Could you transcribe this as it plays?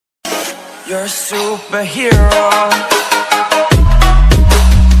You're a superhero.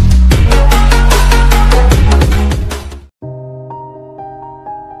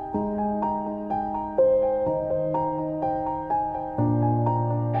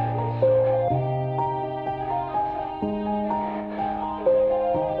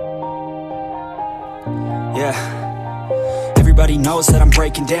 Everybody knows that I'm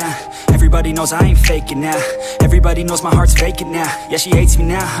breaking down. Everybody knows I ain't faking now. Everybody knows my heart's vacant now. Yeah, she hates me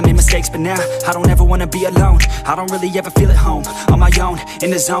now, I made mistakes but now I don't ever wanna be alone. I don't really ever feel at home. On my own, in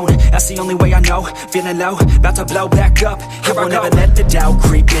the zone, that's the only way I know. Feeling low, about to blow back up. Here I won't ever let the doubt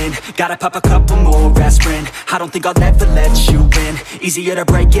creep in. Gotta pop a couple more aspirin. I don't think I'll ever let you in. Easier to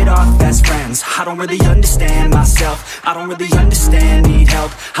break it off best friends. I don't really understand myself. I don't really understand, need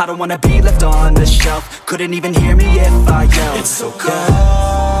help. I don't wanna be left on the shelf. Couldn't even hear me if I yelled. It's so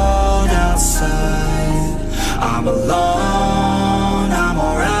cold outside, I'm alone, I'm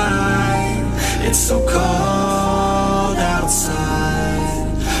alright. It's so cold outside,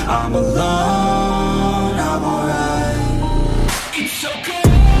 I'm alone, I'm alright. It's so cold.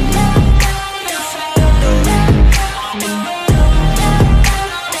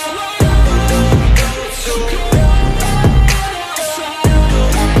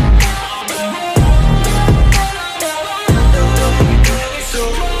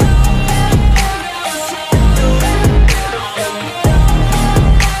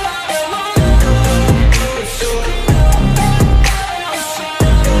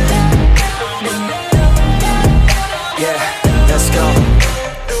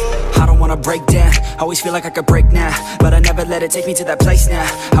 Break down, always feel like I could break now, but I never let it take me to that place now.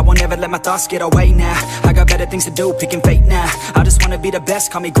 I won't ever let my thoughts get away now. I got better things to do, picking fate now. I just wanna be the best,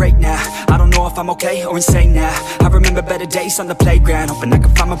 call me great now. I don't know if I'm okay or insane now. I remember better days on the playground, hoping I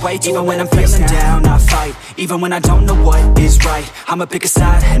can find my way to even when I'm feeling down, I fight, even when I don't know what is right. I'ma pick a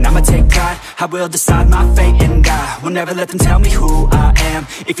side, and I'ma take pride. I will decide my fate, and I will never let them tell me who I am.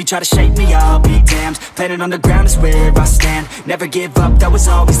 If you try to shape me, I'll be damned. Planet on the ground is where I stand. Never give up, that was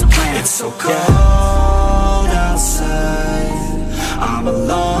always the plan. It's so cold outside, I'm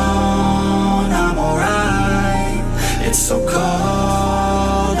alone, I'm alright. It's so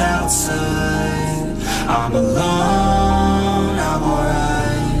cold outside, I'm alone, I'm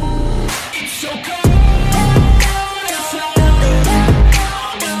alright. It's so cold.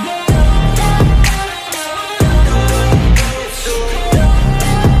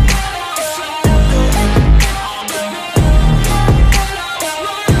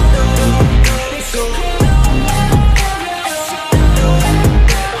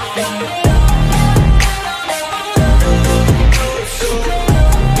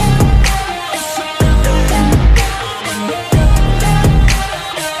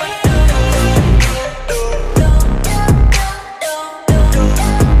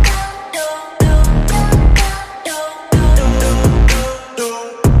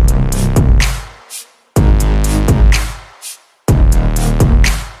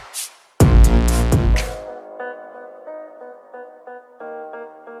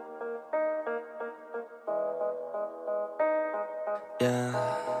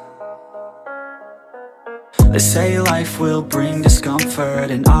 They say life will bring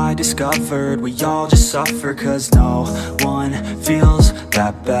discomfort, and I discovered we all just suffer, cause no one feels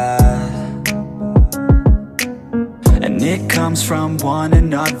that bad. And it comes from one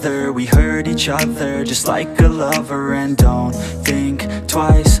another, we hurt each other just like a lover, and don't think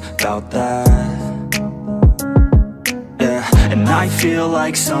twice about that. And I feel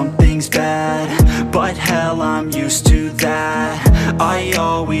like something's bad, but hell, I'm used to that. I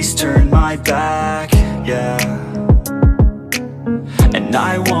always turn my back, yeah. And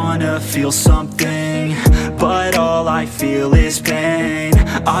I wanna feel something, but all I feel is pain.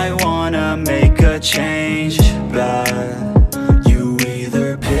 I wanna make a change, but you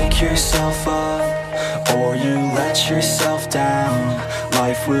either pick yourself up or you let yourself down.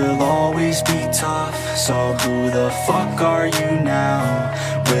 Life will always be tough, so who the fuck are you now?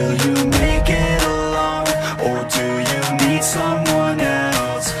 Will you make it alone, or do you need someone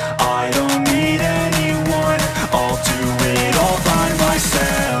else? I don't need anyone, I'll do it all by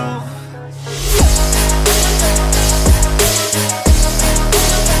myself.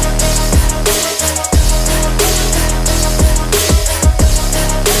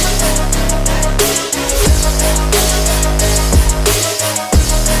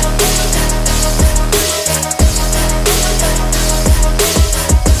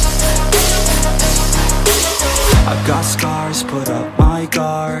 Got scars, put up my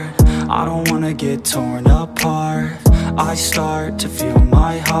guard. I don't wanna get torn apart. I start to feel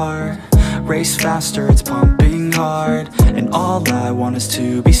my heart race faster, it's pumping working hard, and all I want is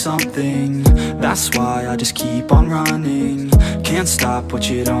to be something. That's why I just keep on running. Can't stop what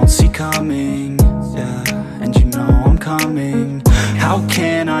you don't see coming. Yeah, and you know I'm coming. How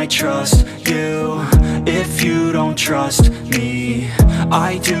can I trust you if you don't trust me?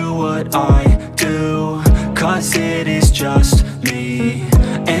 I do what I do, cause it is just me,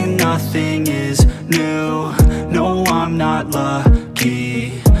 and nothing is new. No, I'm not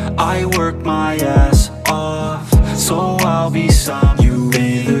lucky. I work my ass off, so I'll be some. You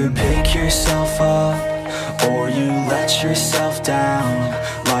either pick yourself up, or you let yourself down.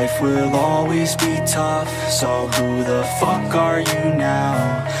 Life will always be tough, so who the fuck are you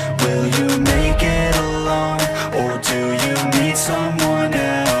now? Will you make it alone, or do you need someone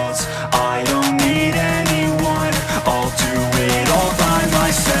else? I don't need anyone, I'll do it all by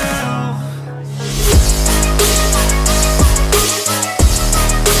myself.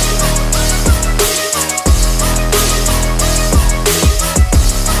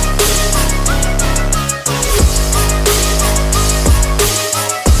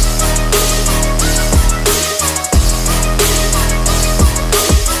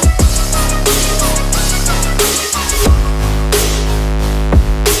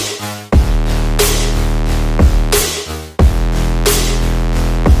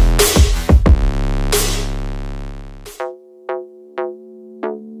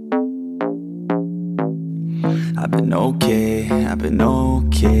 I've been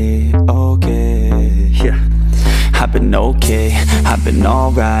okay, yeah. I've been okay, I've been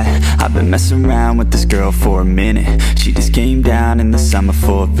alright. I've been messing around with this girl for a minute. She just came down in the summer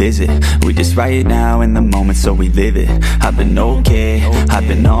for a visit. We just right now in the moment, so we live it. I've been okay, I've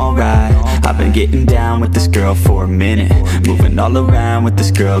been alright. I've been getting down with this girl for a minute. Moving all around with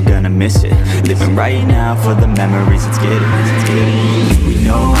this girl, gonna miss it. Living right now for the memories, let's get it. We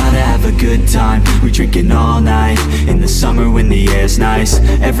know how to have a good time. We drinking all night in the summer when the air's nice.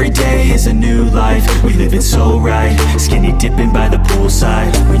 Every day is a new life, we live it so right. Skinny dipping by the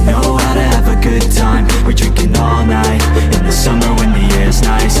poolside. We know how to have a good time. We're drinking all night in the summer when the air's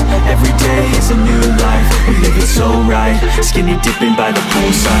nice. Every day is a new life, we live it so right. Skinny dipping by the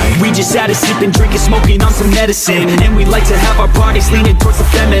poolside. We just had a sipping, drinking, smoking on some medicine. And we like to have our parties leaning towards the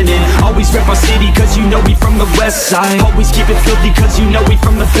feminine. Always rep our city cause you know we from the west side. Always keep it filthy cause you know we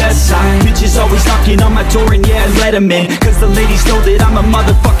from the best side. Bitches always knocking on my door and yeah, let them in. Cause the ladies know that I'm a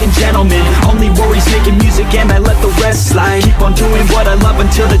motherfucking gentleman. Only worries making music and I let the rest slide. Keep on doing what I love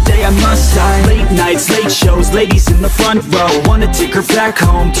until the day I must die. Late nights, late shows, ladies in the front row. Wanna take her back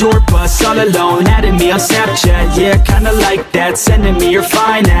home, tour bus all alone. Adding me on Snapchat, yeah, kinda like that. Sending me your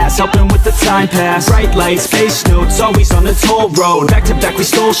fine ass, helping with the time pass. Bright lights, face notes, always on the toll road. Back to back we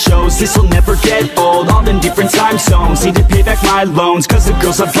stole shows, this'll never get old. All in different time zones, need to pay back my loans. Cause the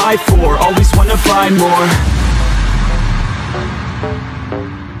girls I buy for, always wanna buy more.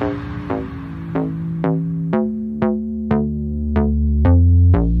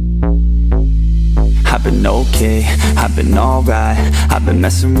 I've been okay, I've been alright. I've been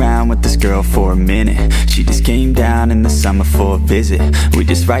messing around with this girl for a minute. She just came down in the summer for a visit. We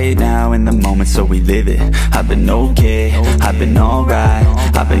just right now in the moment, so we live it. I've been okay, I've been alright.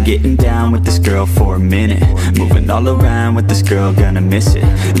 I've been getting down with this girl for a minute. Moving all around with this girl, gonna miss it.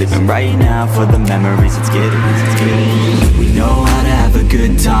 Living right now for the memories, let's get it. We know how to have a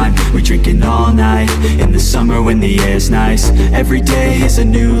good time. We're drinking all night in the summer when the air's nice. Every day is a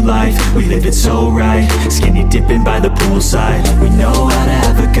new life, we live it so right. Skinny dipping by the poolside. We know how to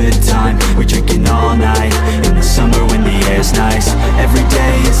have a good time. We're drinking all night in the summer when the air's nice. Every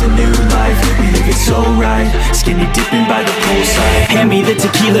day is a new life, we live it so right. Skinny dipping by the poolside. Hand me the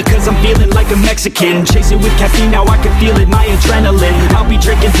tequila cause I'm feeling like a Mexican. Chasing with caffeine, now I can feel it, my adrenaline. I'll be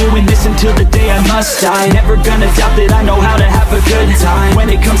drinking, doing this until the day I must die. Never gonna doubt that I know how to have a good time. When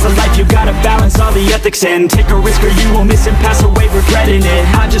it comes to life, you gotta balance all the ethics and take a risk or you will miss and pass away regretting it.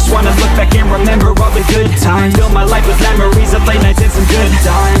 I just wanna look back and remember all the good times. Fill my life with memories of late nights and some good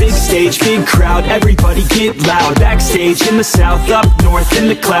times. Big stage, big crowd, everybody get loud. Backstage in the south, up north in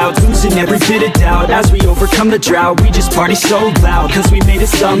the clouds. Losing every bit of doubt as we overcome the drought. We just party so loud, cause we made it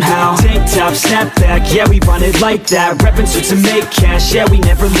somehow. Tank top, snap back, yeah we run it like that. Reppin' suits and make cash, yeah we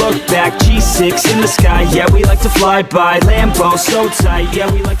never look back. G6 in the sky, yeah we like to fly by. Lambo so tight,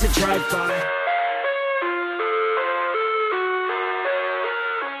 yeah we like to drive by.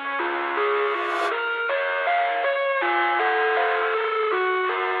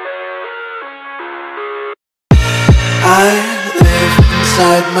 I live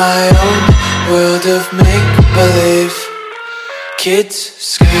inside my own world of make-believe. Kids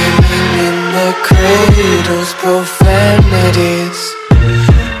screaming in their cradles, profanities.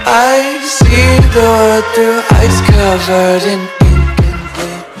 I see the world through ice covered in